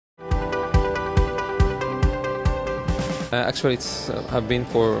Actually, it's have been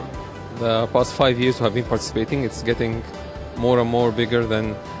for the past 5 years we have been participating. It's getting more and more bigger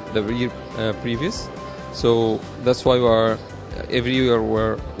than the year previous. So that's why every year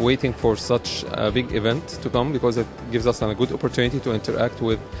we're waiting for such a big event to come, because it gives us a good opportunity to interact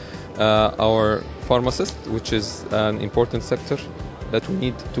with our pharmacists, which is an important sector that we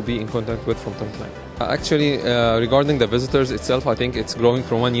need to be in contact with from time to time. Actually, regarding the visitors itself, I think it's growing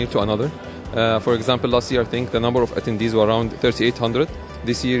from one year to another. For example, last year I think the number of attendees were around 3,800.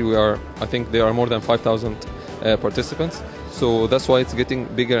 This year I think there are more than 5,000 participants. So that's why it's getting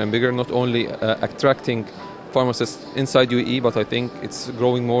bigger and bigger, not only attracting pharmacists inside U.A.E, but I think it's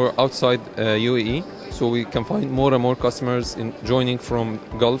growing more outside U.A.E. So we can find more and more customers joining from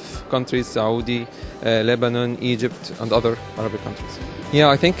Gulf countries, Saudi, Lebanon, Egypt, and other Arabic countries. Yeah,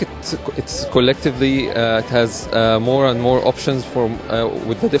 I think it's collectively it has more and more options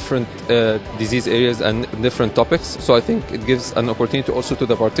with the different disease areas and different topics. So I think it gives an opportunity also to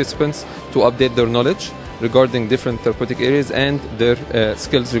the participants to update their knowledge regarding different therapeutic areas and their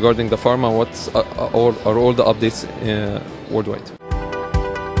skills regarding the pharma, are all the updates worldwide.